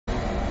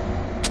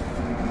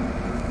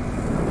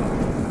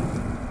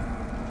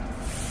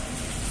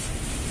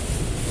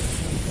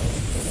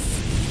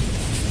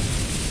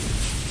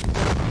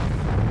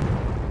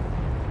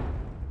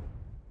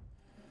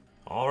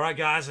right,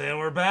 guys, and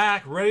we're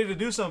back, ready to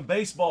do some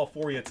baseball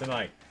for you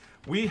tonight.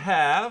 We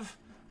have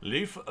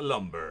Leaf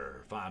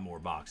Lumber. 5 more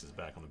boxes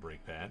back on the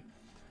break pad.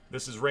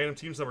 This is Random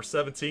Teams number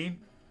 17.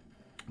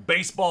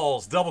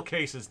 Baseballs, double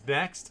cases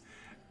next.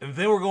 And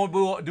then we're going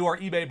to do our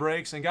eBay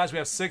breaks. And, guys, we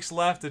have 6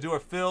 left to do a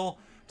fill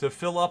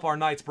up our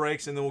night's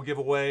breaks. And then we'll give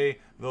away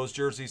those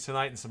jerseys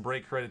tonight and some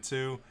break credit,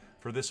 too,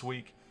 for this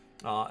week.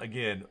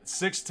 Again,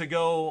 6 to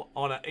go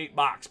on an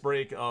 8-box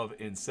break of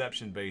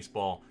Inception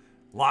Baseball.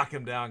 Lock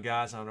them down,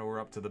 guys. I know we're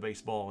up to the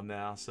baseball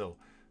now, so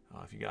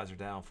if you guys are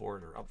down for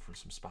it or up for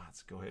some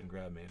spots, go ahead and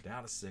grab me.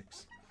 Down to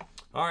 6.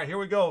 All right, here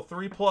we go.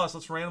 3 plus.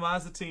 Let's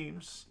randomize the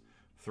teams.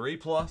 3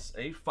 plus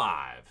a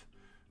 5.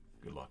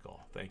 Good luck,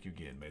 all. Thank you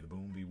again. May the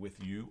boom be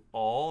with you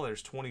all.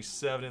 There's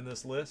 27 in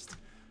this list,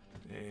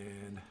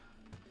 and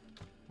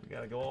we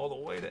got to go all the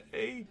way to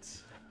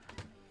 8.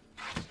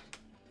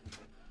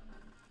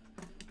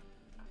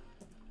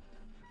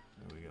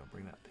 There we go.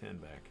 Bring that pen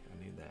back. I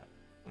need that.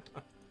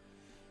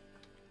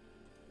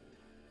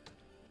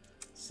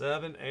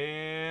 7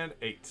 and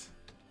 8.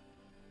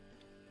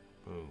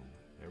 Boom.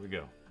 There we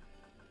go.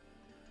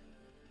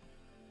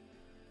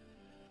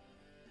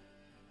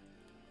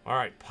 All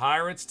right,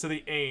 Pirates to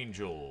the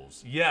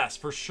Angels. Yes,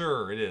 for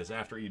sure it is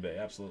after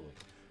eBay. Absolutely.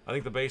 I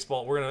think the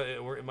baseball we're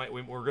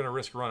gonna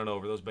risk running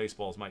over. Those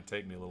baseballs might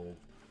take me a little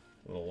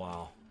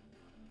while.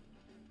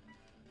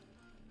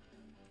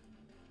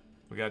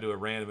 We gotta do a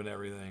random and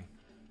everything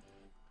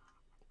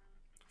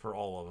for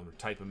all of them.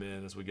 Type them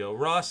in as we go.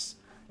 Russ.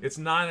 It's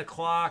 9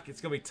 o'clock. It's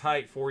going to be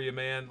tight for you,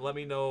 man. Let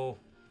me know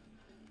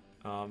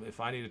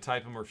if I need to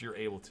type them or if you're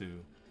able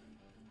to.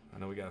 I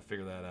know we got to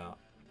figure that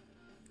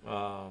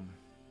out.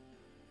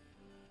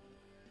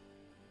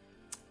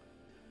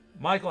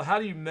 Michael, how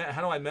do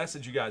I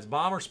message you guys?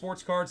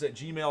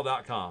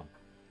 bombersportscards@gmail.com.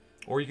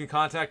 Or you can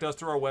contact us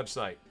through our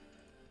website,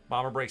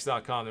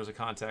 bomberbreaks.com. There's a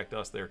contact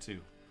us there,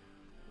 too.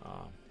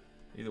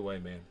 Either way,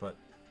 man. But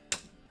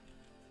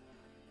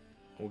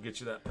we'll get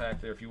you that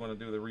pack there if you want to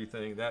do the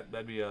re-thing.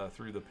 That'd be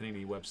through the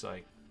Panini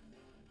website.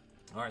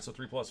 All right, so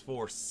 3 plus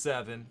 4,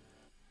 7.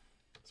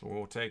 So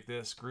we'll take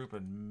this group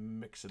and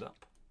mix it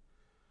up.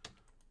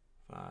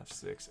 5,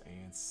 6,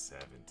 and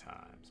 7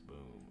 times.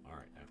 Boom. All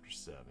right, after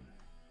 7.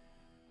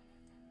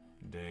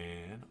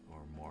 Dan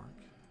or Mark.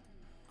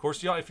 Of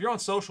course, y'all, if you're on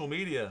social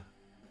media,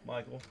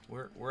 Michael,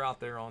 we're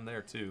out there on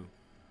there too.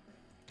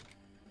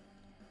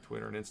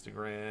 Twitter and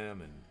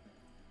Instagram and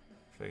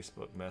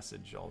Facebook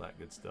message, all that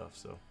good stuff.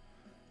 So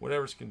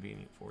whatever's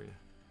convenient for you.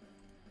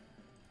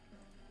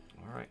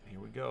 All right, here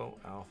we go.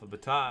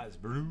 Alphabetize.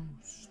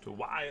 Bruce to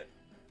Wyatt.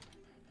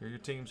 Here are your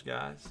teams,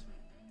 guys.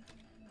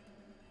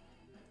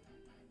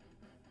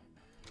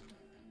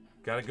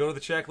 Got to go to the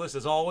checklist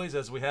as always,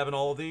 as we have in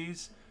all of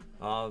these.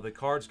 The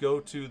cards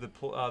go to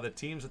the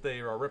teams that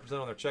they are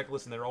represented on their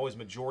checklist, and they're always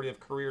majority of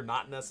career,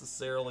 not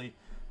necessarily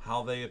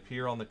how they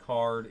appear on the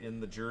card in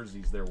the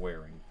jerseys they're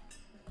wearing.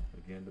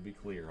 Again, to be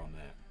clear on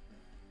that.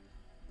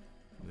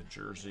 The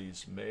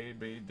jerseys may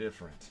be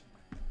different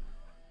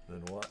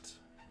than what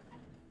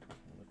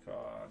the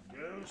card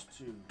goes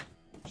to.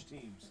 Which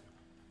teams?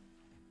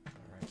 All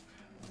right.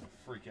 I'm going to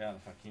freak out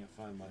if I can't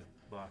find my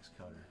box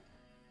cutter.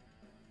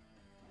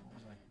 What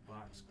was my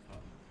box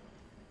cutter?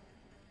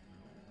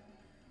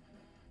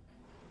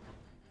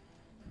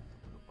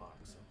 The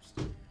box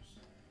upstairs.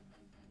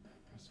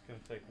 I'm just going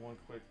to take one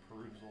quick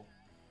perusal.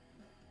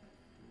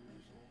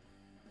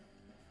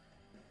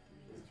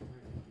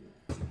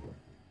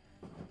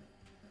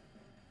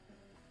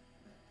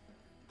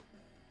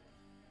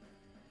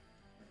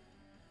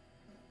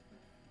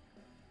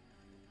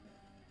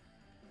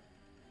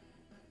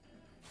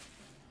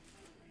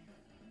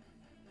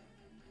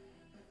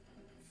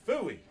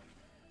 Phooey.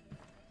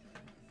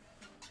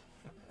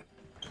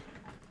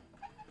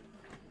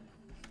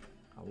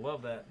 I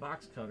love that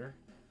box cutter.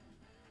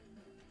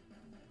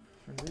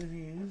 For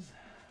these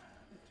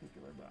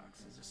particular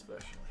boxes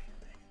especially.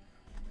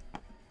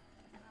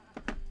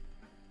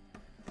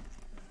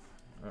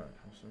 Alright,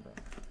 I'll send that.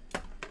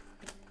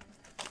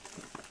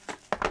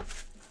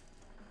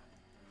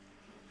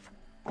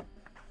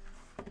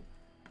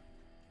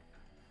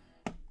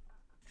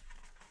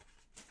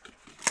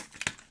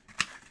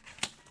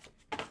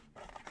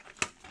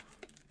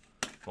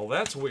 Well,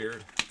 that's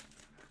weird.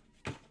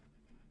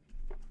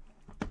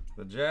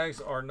 The Jags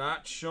are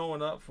not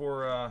showing up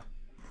for,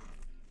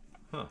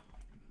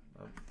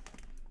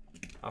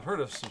 I've heard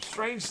of some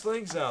strange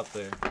things out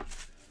there.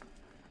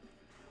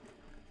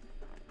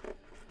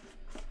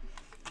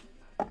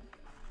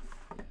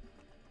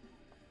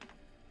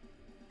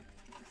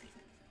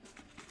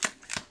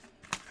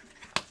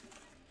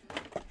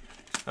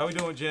 How we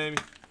doing, Jamie?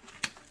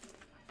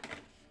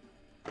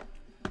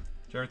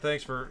 Jared,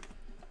 thanks for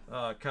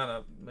kind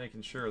of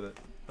making sure that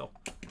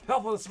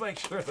help us make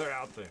sure they're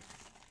out there.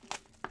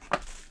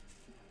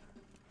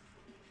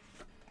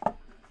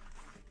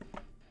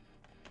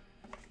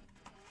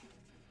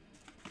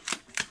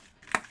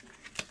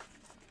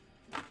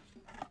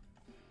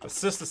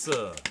 Assist us.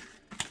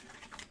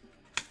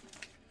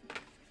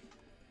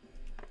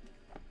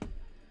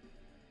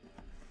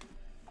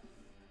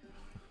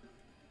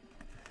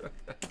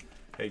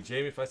 Hey,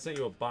 Jamie, if I sent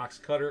you a box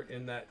cutter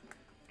in that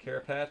care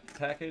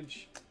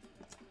package,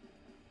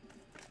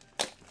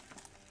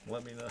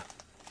 let me know.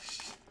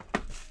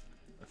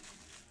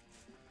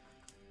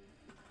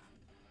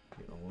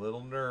 Getting a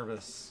little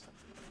nervous.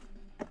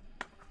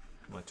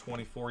 My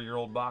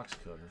 24-year-old box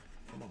cutter.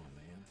 Come on,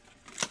 man.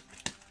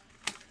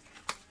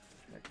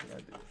 What could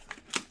I do?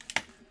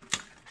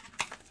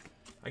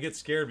 I get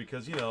scared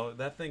because, you know,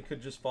 that thing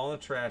could just fall in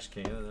the trash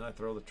can and then I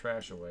throw the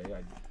trash away.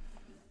 I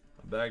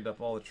bagged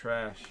up all the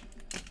trash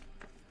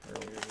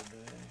earlier today.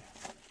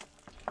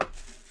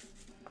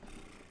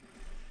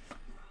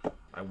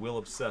 I will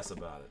obsess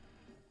about it.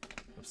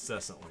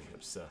 Obsessively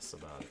obsess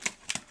about it.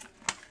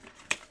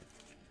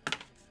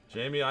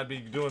 Jamie, I'd be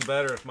doing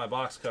better if my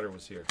box cutter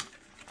was here.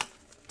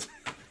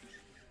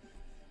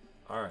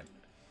 Alright.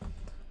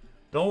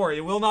 Don't worry,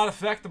 it will not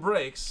affect the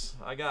brakes.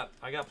 I got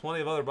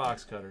plenty of other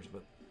box cutters,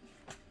 but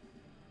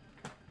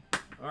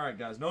alright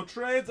guys, no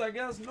trades, I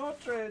guess. No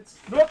trades.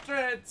 No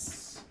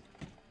trades!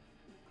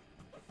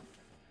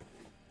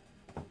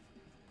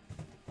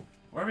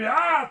 Wherever you are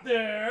out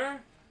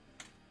there,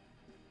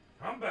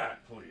 come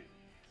back, please.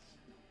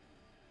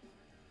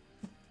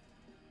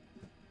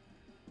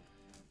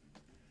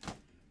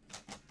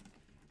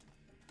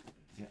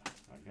 Yeah,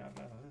 I got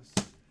out of this.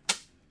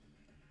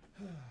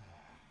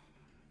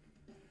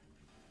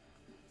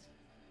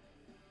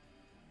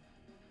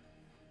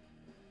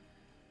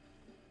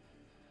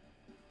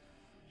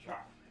 Charlie.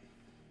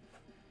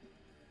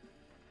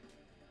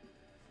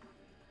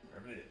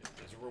 Wherever it is,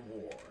 there's a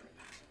reward.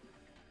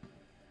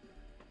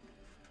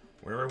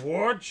 We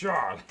reward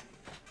Charlie.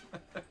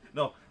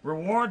 No,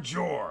 reward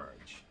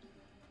George.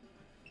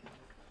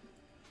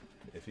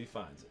 If he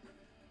finds it.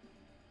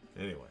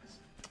 Anyways.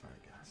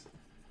 Alright, guys.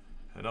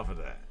 Enough of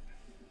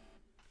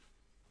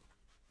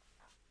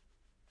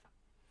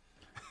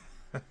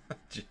that.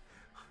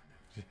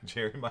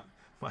 Jerry, my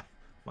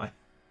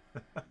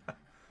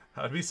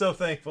I'd be so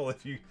thankful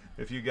if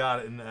you got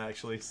it and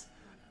actually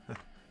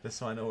just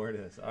so I know where it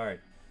is.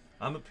 Alright.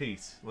 I'm at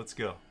peace. Let's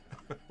go.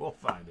 We'll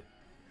find it.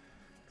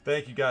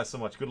 Thank you guys so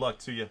much. Good luck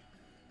to you.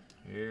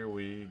 Here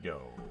we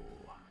go.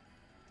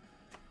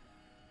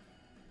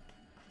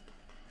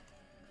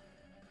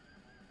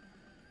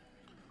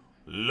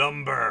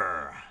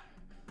 Lumber.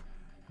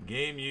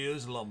 Game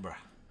used lumber.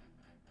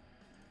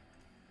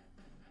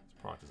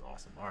 This product is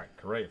awesome. All right,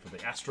 Correa for the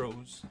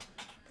Astros.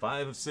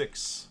 5 of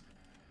 6.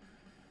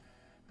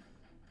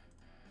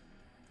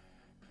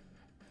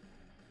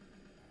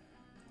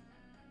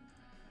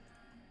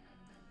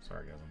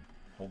 Sorry guys, I'm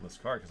holding this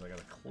card because I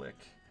gotta click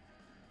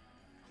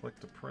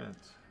to print.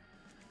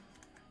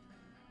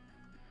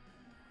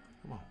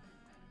 Come on.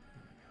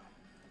 Here we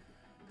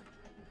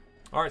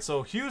go. All right,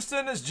 so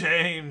Houston is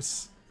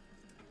James.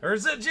 Or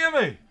is it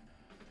Jimmy?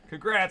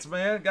 Congrats,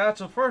 man. Got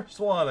your first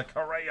one, a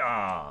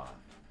Correa.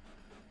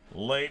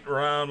 Late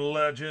round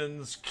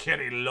legends,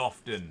 Kenny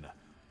Lofton.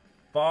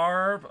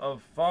 Favre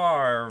of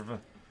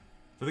Favre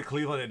for the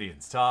Cleveland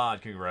Indians.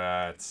 Todd,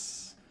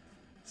 congrats.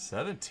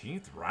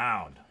 17th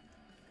round.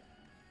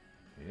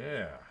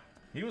 Yeah.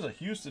 He was a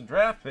Houston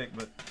draft pick,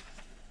 but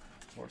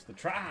of course the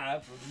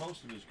Tribe for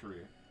most of his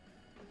career.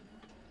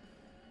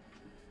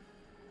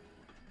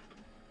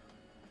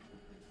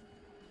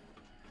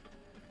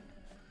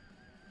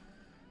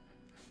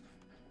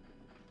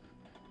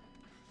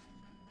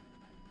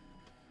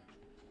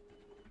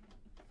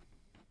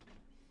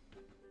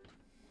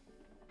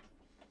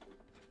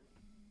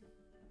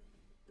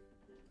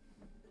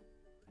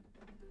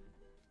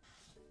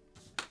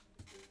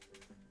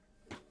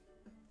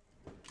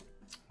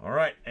 All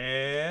right,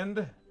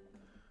 and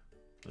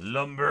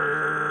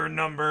lumber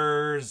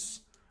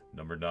numbers.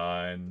 Number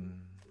 9.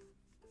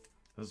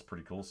 This is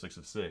pretty cool, 6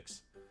 of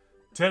 6.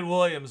 Ted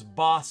Williams,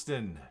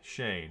 Boston,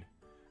 Shane.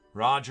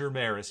 Roger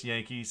Maris,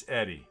 Yankees,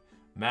 Eddie.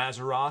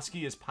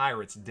 Mazeroski is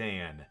Pirates,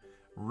 Dan.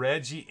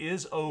 Reggie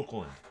is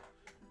Oakland,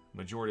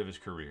 majority of his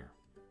career.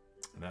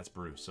 And that's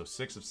Bruce. So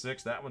 6 of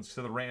 6. That one's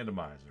to the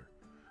randomizer.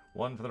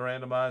 1 for the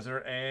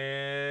randomizer,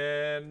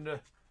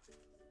 and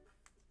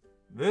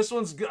this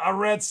one's a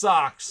Red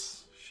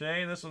Sox.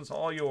 Shane, this one's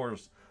all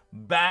yours.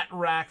 Bat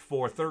Rack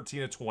for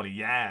 13 of 20.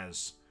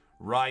 Yaz,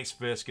 Rice,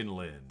 Fisk, and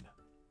Lynn.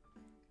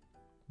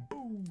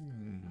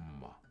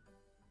 Boom.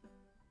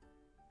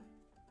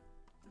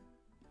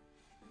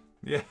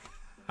 Yeah.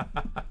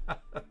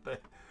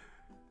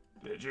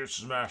 Did you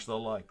smash the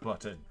like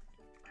button?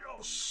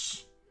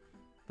 Yes.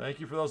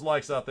 Thank you for those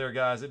likes out there,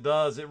 guys. It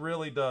does. It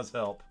really does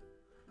help.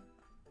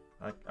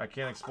 I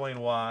can't explain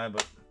why,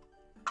 but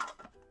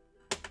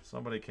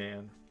somebody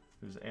can,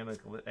 who's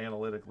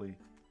analytically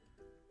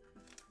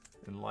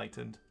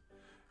enlightened.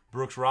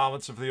 Brooks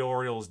Robinson for the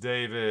Orioles,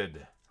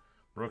 David.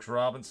 Brooks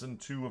Robinson,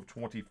 2 of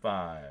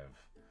 25.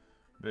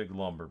 Big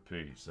lumber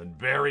piece. And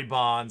Barry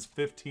Bonds,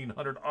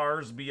 1,500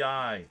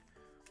 RSBI.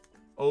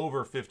 Over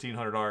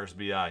 1,500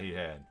 RSBI he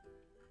had.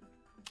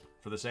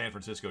 For the San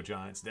Francisco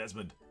Giants,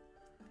 Desmond.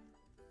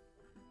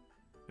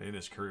 In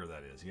his career,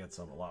 that is. He had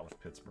a lot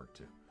with Pittsburgh,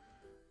 too.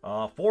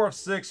 4 of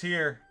 6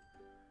 here.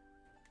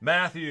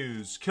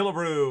 Matthews,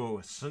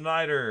 Killebrew,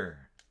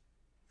 Snyder.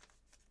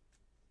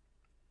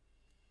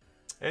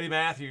 Eddie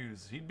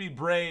Matthews. He'd be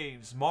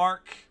Braves.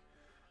 Mark.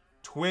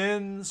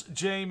 Twins,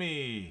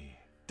 Jamie.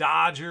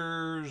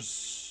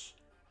 Dodgers,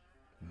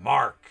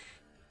 Mark.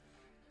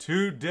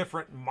 2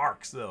 different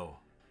Marks, though.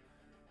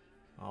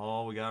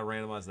 Oh, we got to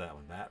randomize that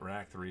one. Bat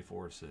rack 3,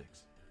 4,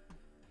 6.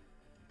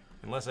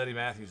 Unless Eddie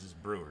Matthews is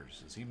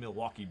Brewers. Is he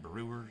Milwaukee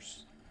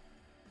Brewers?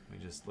 Let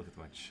me just look at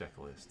my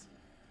checklist.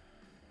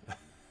 I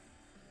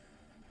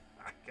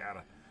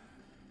gotta.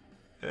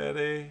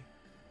 Eddie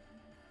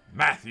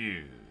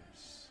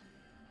Matthews.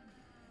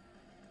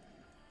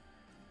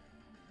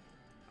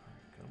 All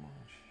right, come on.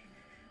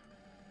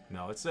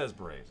 No, it says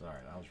Braves. All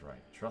right, I was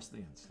right. Trust the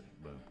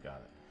instinct. Boom,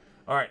 got it.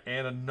 All right,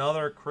 and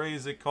another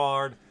crazy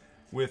card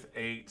with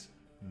 8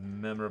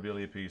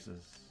 memorabilia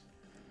pieces.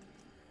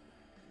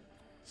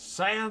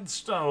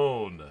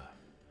 Sandstone.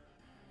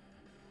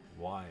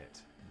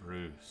 Wyatt,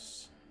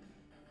 Bruce.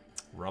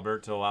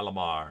 Roberto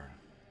Alomar.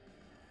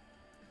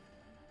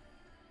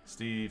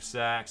 Steve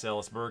Sachs,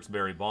 Ellis Burks,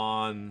 Barry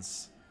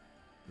Bonds.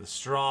 The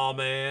Straw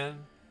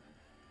Man.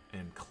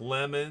 And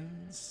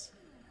Clemens.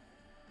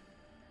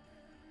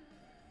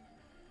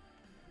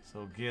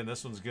 So again,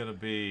 this one's going to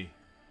be...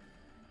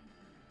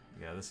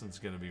 Yeah, this one's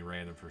going to be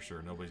random for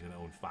sure. Nobody's going to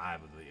own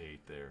 5 of the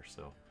 8 there.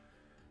 So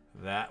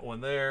that one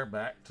there,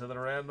 back to the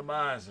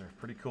randomizer.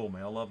 Pretty cool,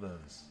 man. I love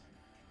those.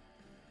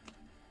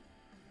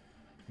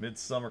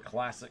 Midsummer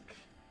Classic.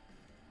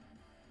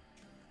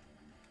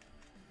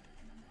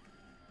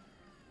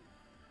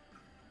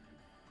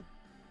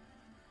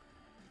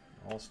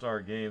 All-Star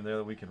game there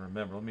that we can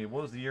remember. Let me,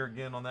 what was the year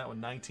again on that one?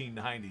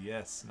 1990.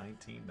 Yes,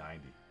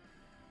 1990.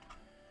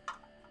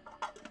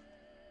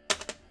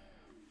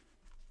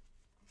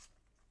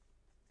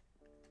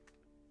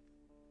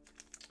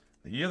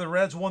 The year the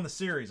Reds won the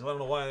series. I don't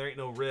know why there ain't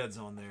no Reds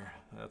on there.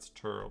 That's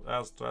terrible.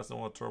 That's the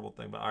one terrible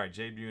thing. But all right,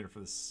 Jay Buhner for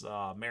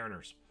the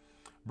Mariners.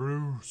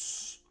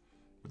 Bruce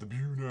with the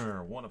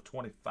Buhner, 1 of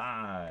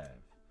 25.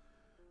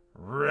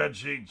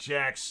 Reggie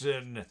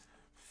Jackson,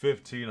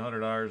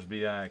 1,500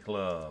 RSBI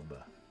Club,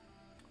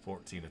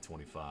 14 of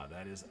 25.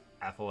 That is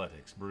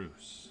Athletics.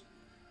 Bruce,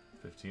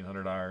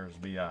 1,500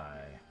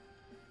 RSBI.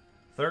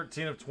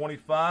 13 of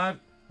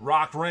 25.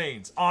 Rock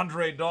Reigns,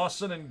 Andre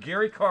Dawson, and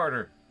Gary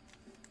Carter.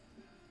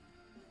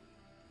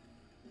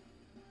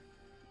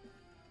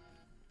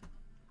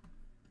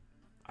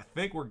 I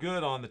think we're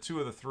good on the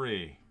 2 of the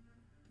 3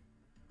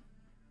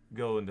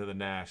 going to the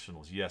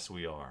Nationals. Yes,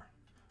 we are.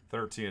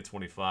 13 of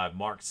 25.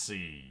 Mark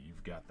C.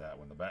 You've got that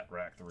one. The Bat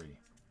Rack 3.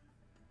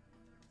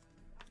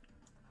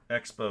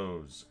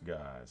 Expos,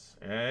 guys.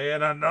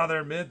 And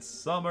another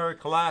Midsummer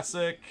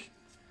Classic.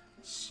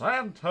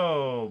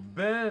 Santo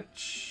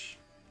Bench.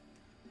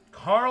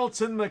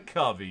 Carlton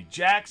McCovey.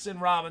 Jackson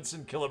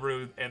Robinson,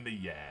 Killebrew, and the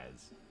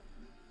Yaz.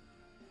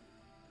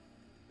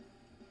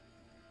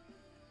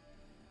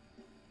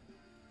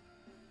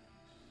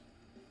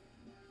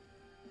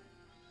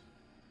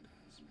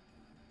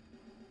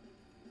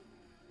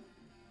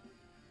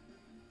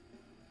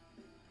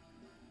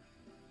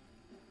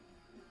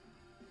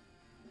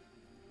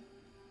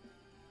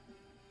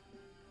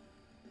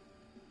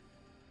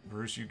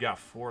 Bruce, you got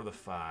 4 of the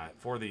 5,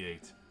 4 of the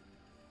 8.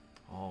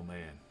 Oh,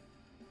 man.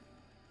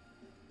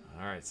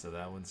 All right, so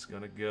that one's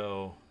going to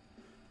go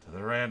to the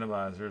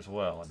randomizer as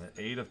well. And an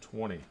 8 of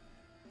 20.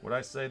 What did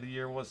I say the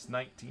year was?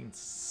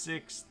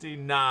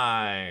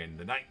 1969.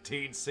 The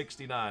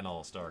 1969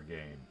 All-Star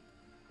Game.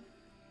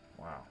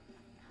 Wow.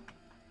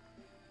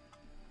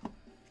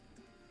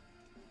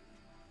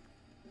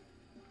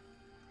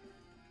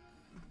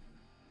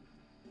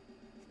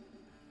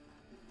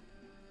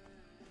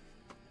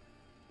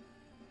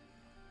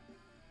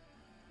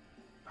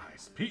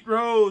 Pete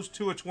Rose,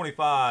 2 of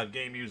 25.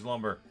 Game used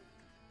lumber.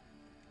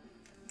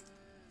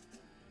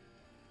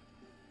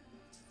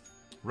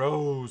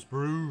 Rose,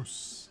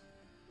 Bruce.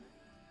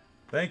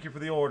 Thank you for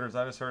the orders.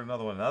 I just heard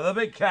another one. Now the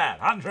big cat,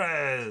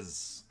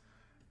 Andres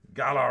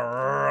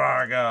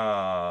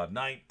Galarraga,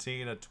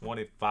 19 of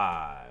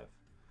 25.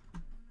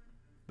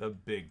 The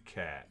big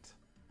cat.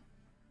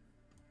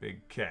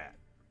 Big cat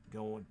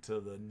going to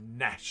the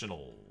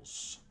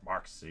Nationals.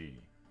 Mark C.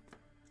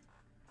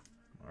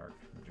 Mark,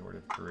 majority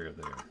of career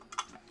there.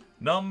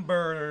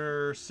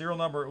 Serial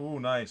number, ooh,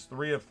 nice.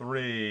 3 of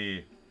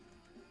 3.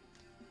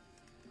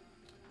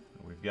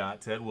 We've got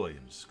Ted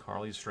Williams,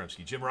 Carly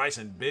Yastrzemski, Jim Rice,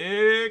 and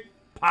Big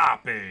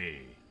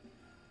Papi.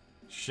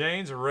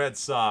 Shane's Red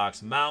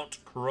Sox, Mount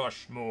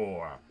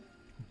Crushmore.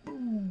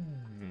 Boom.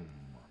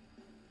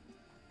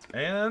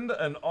 And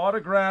an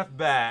autographed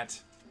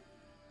bat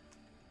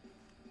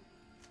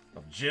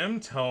of Jim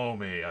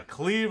Thome, a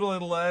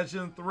Cleveland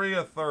legend, 3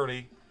 of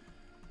 30.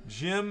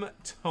 Jim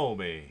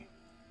Thome.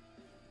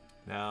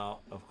 Now,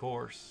 of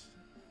course,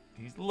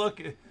 he's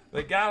looking.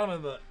 They got him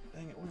in the.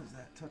 Dang it! What is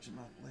that? Touching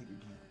my leg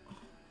again.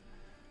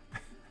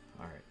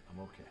 All right, I'm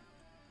okay.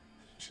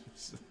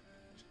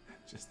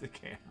 Just the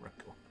camera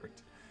cord.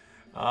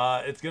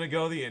 It's gonna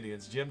go to the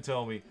Indians. Jim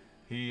Thome.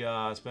 He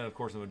spent, of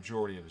course, the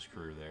majority of his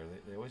career there.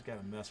 They always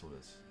got to mess with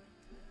us.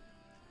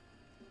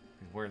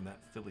 He's wearing that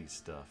Philly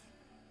stuff.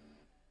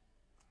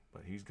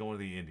 But he's going to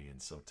the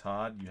Indians. So,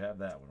 Todd, you have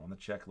that one on the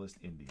checklist,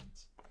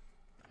 Indians.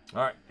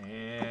 All right,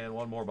 and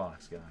one more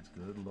box, guys.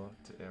 Good luck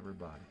to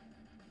everybody.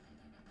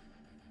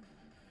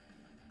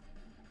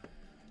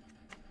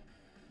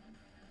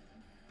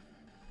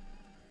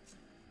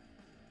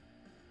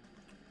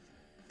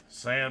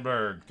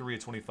 Sandberg, 3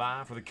 of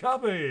 25 for the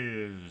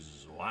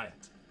Cubbies.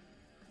 Wyatt.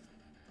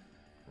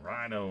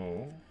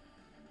 Rhino.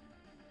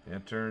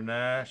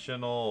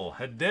 International.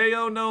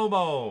 Hideo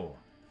Nomo.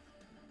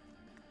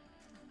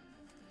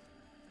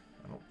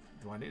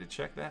 Do I need to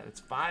check that? It's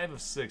 5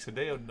 of 6.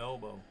 Hideo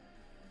Nomo.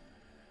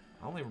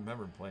 I only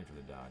remember him playing for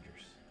the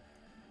Dodgers.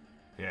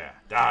 Yeah,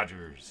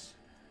 Dodgers.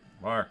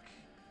 Mark.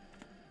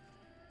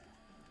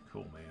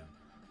 Cool, man.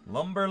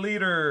 Lumber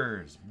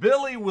leaders.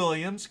 Billy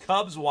Williams,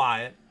 Cubs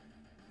Wyatt.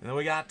 And then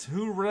we got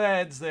 2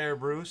 Reds there,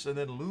 Bruce. And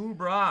then Lou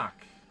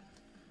Brock.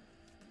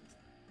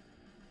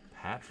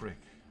 Patrick.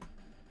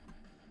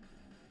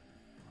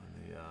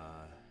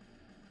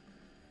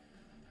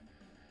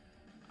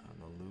 On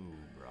the Lou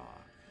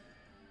Brock.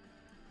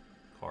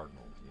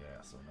 Cardinals.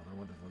 Yeah, so another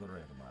one for the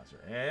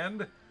randomizer.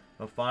 And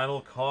the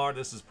final card.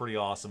 This is pretty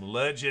awesome.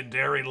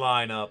 Legendary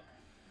lineup.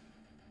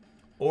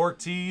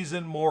 Ortiz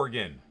and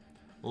Morgan.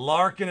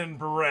 Larkin and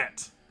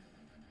Brett.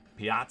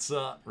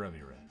 Piazza,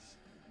 Ramirez.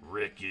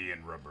 Ricky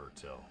and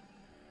Roberto.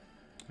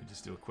 We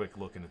just do a quick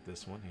looking at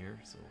this one here.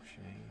 So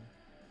Shane,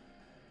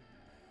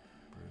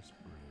 Bruce,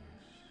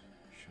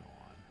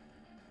 Sean.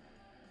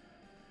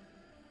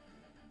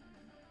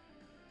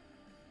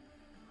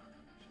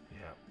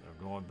 Yeah,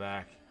 they're going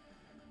back.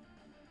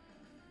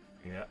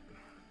 Yeah,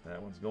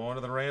 that one's going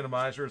to the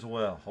randomizer as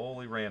well.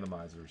 Holy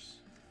randomizers.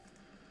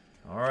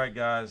 All right,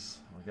 guys.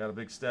 We got a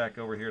big stack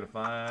over here to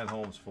find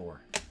homes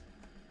for.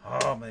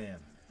 Oh, man.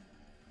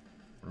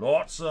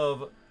 Lots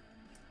of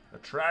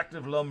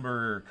attractive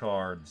lumber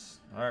cards.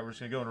 All right, we're just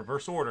going to go in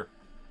reverse order.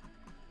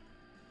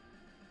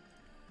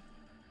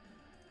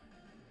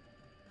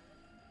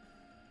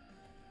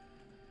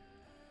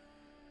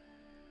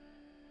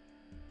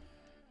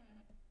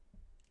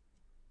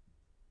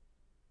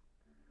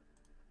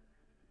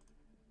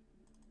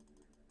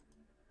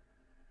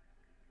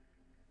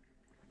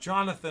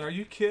 Jonathan, are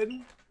you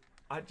kidding?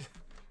 I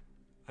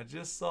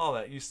just saw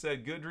that. You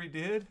said Goodry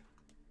did?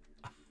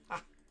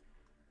 How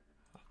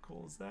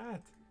cool is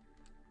that?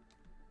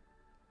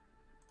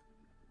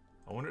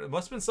 I wonder, it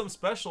must have been something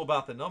special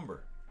about the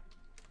number.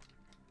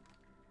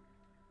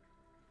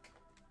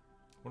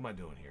 What am I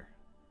doing here?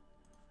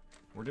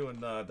 We're doing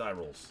die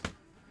rolls.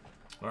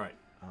 All right,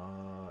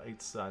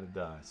 8-sided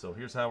die. So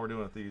here's how we're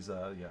doing with these.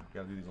 Yeah,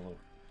 got to do these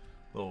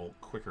a little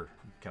quicker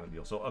kind of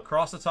deal. So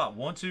across the top,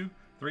 1, 2,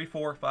 3,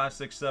 4, 5,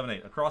 6, 7,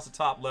 8. Across the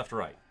top, left,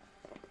 right.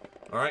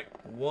 All right,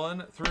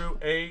 1 through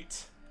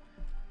 8.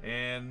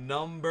 And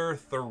number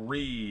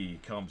 3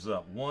 comes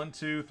up. 1,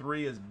 2,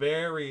 3 is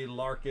Barry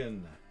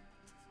Larkin.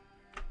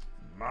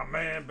 My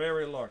man,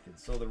 Barry Larkin.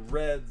 So the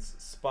Reds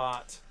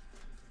spot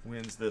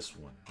wins this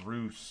one.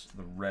 Bruce,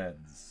 the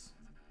Reds.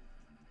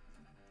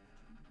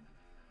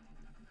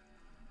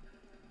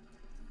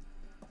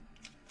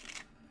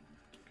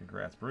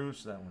 Congrats,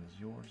 Bruce. That one is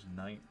yours.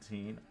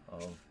 19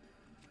 of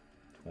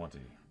 20.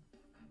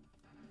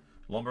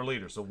 Lumber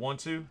leader. So 1,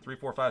 2, 3,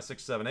 4, 5,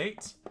 6, 7,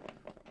 8.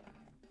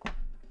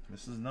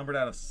 This is numbered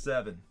out of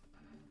 7.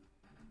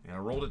 And I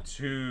rolled a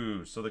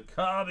 2. So the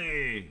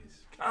Cubbies.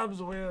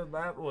 Cubs win.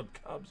 That one.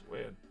 Cubs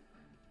win.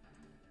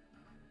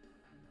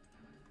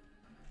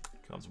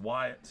 Comes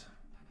Wyatt.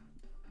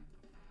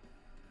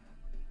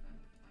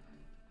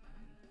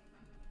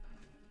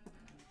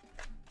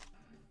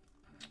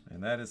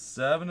 And that is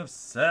 7 of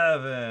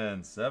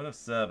 7. 7 of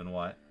 7,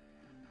 Wyatt.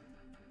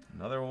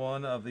 Another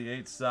one of the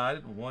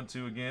 8-sided. 1,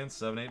 2 again.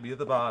 7, 8 be at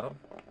the bottom.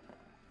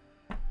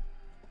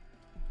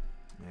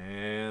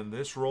 And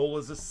this roll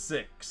is a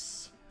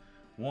 6.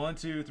 1,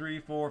 2, 3,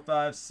 4,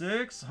 5,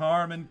 6.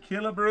 Harmon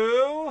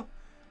Killebrew.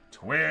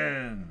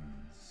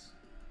 Twins.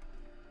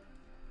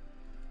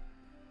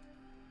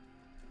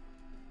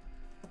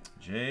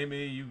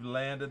 Jamie, you've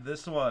landed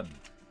this one.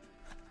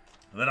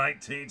 The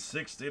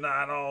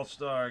 1969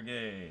 All-Star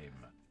Game.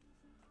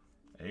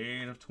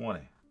 8 of 20.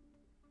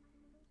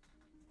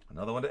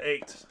 Another one to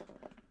 8.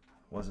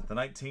 Was it the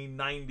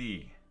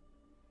 1990?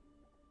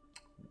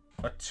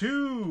 A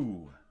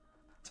 2.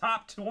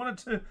 Top 2. 1 and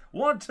 2.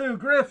 1, 2.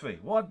 Griffey.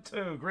 1,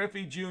 2.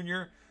 Griffey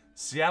Jr.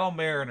 Seattle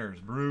Mariners.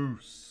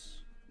 Bruce.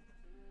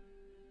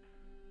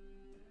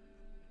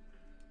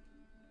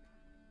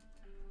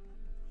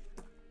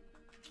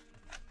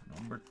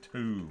 Number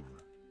 2.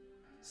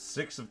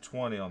 6 of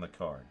 20 on the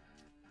card.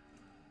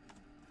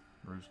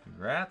 Bruce,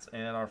 congrats.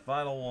 And our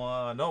final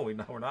one. No,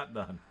 we're not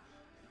done.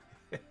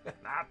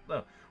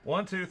 Not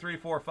 1, 2, 3,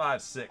 4,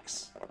 5,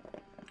 6.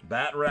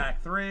 Bat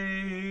rack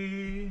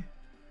 3.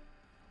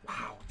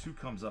 Wow, 2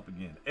 comes up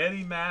again.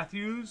 Eddie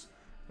Matthews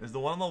is the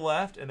one on the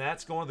left, and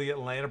that's going to the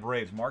Atlanta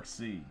Braves. Mark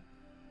C.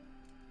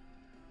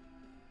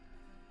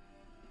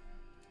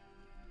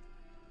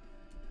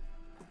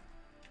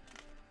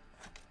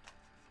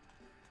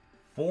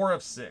 Four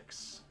of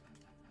 6.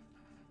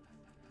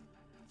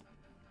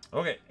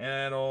 Okay,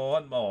 and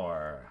one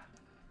more.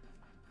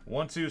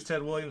 1, 2 is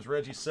Ted Williams.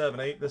 Reggie 7,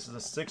 8. This is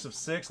a 6 of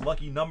 6.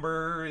 Lucky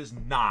number is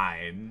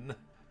 9.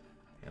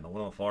 And the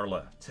one on the far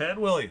left. Ted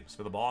Williams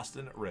for the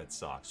Boston Red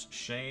Sox.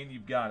 Shane,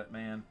 you've got it,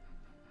 man.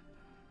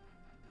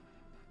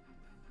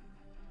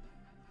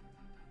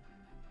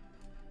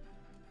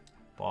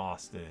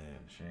 Boston,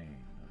 Shane.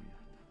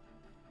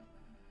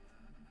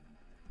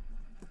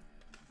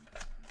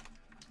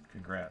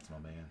 Congrats, my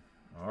man.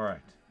 All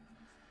right.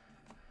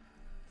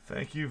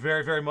 Thank you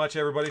very, very much,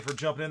 everybody, for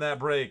jumping in that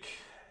break.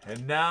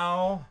 And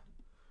now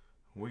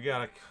we got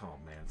to... Oh,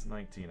 man, it's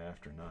 19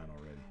 after 9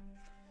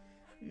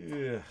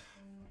 already. Yeah.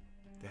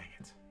 Dang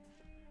it.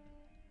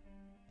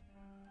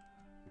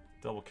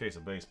 Double case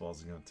of baseballs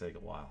is going to take a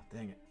while.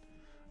 Dang it.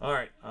 All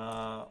right,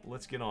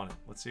 let's get on it.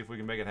 Let's see if we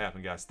can make it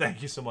happen, guys.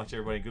 Thank you so much,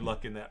 everybody. Good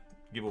luck in that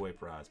giveaway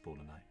prize pool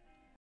tonight.